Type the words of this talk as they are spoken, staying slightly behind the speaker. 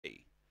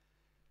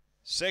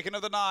Second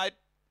of the night.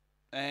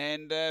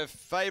 And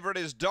favourite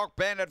is Doc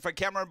Bandit for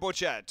Cameron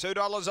Butcher.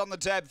 $2 on the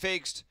tab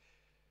fixed.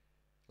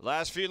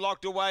 Last few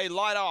locked away.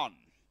 Light on.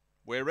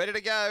 We're ready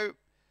to go.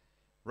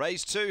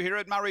 Race 2 here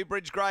at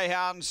Murray-Bridge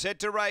Greyhound. Set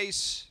to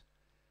race.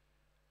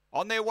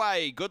 On their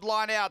way, good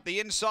line out. The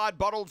inside,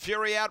 Bottled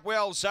Fury out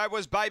well. So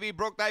was Baby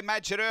Brook. They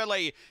match it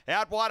early.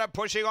 Out wider,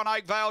 pushing on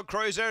Oakvale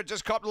Cruiser.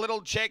 Just copped a little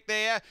check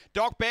there.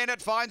 Doc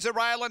Bandit finds a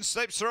rail and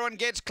slips through and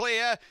gets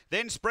clear.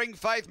 Then Spring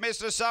Faith,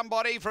 Mr.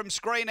 Somebody from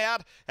screen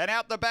out. And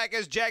out the back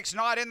is Jack's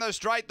Knight in the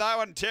straight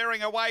though and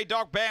tearing away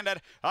Doc Bandit.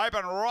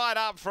 Open right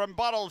up from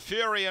Bottled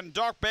Fury and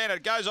Doc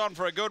Bandit goes on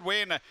for a good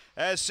win.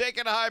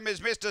 Second home is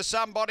Mr.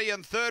 Somebody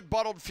and third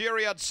Bottled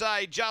Fury, I'd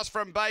say, just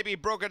from Baby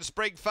Brook and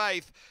Spring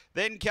Faith.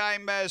 Then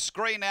came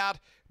screen out,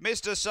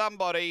 Mr.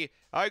 Somebody,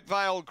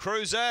 Oakvale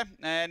Cruiser,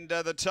 and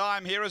the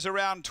time here is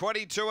around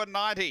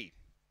 22:90.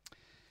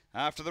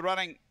 After the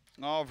running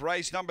of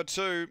race number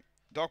 2,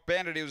 Doc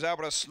Bandit, he was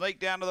able to sneak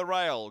down to the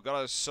rail,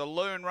 got a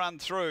saloon run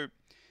through,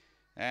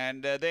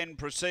 and then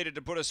proceeded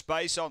to put a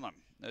space on them.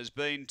 There's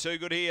been too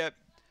good here.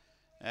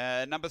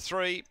 Number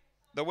 3,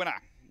 the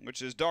winner,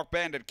 which is Doc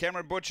Bandit.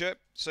 Cameron Butcher,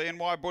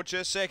 CNY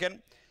Butcher,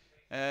 second.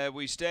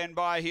 We stand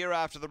by here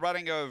after the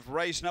running of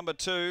race number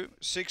 2,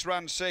 6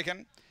 runs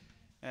second.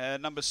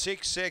 Number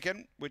 6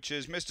 second, which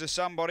is Mr.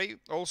 Somebody,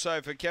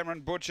 also for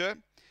Cameron Butcher.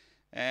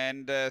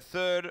 And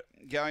third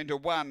going to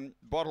 1,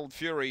 Bottled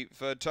Fury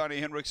for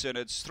Tony Henriksen.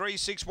 It's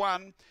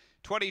 3-6-1,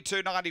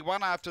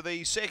 22.91 after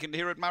the second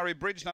here at Murray-Bridge.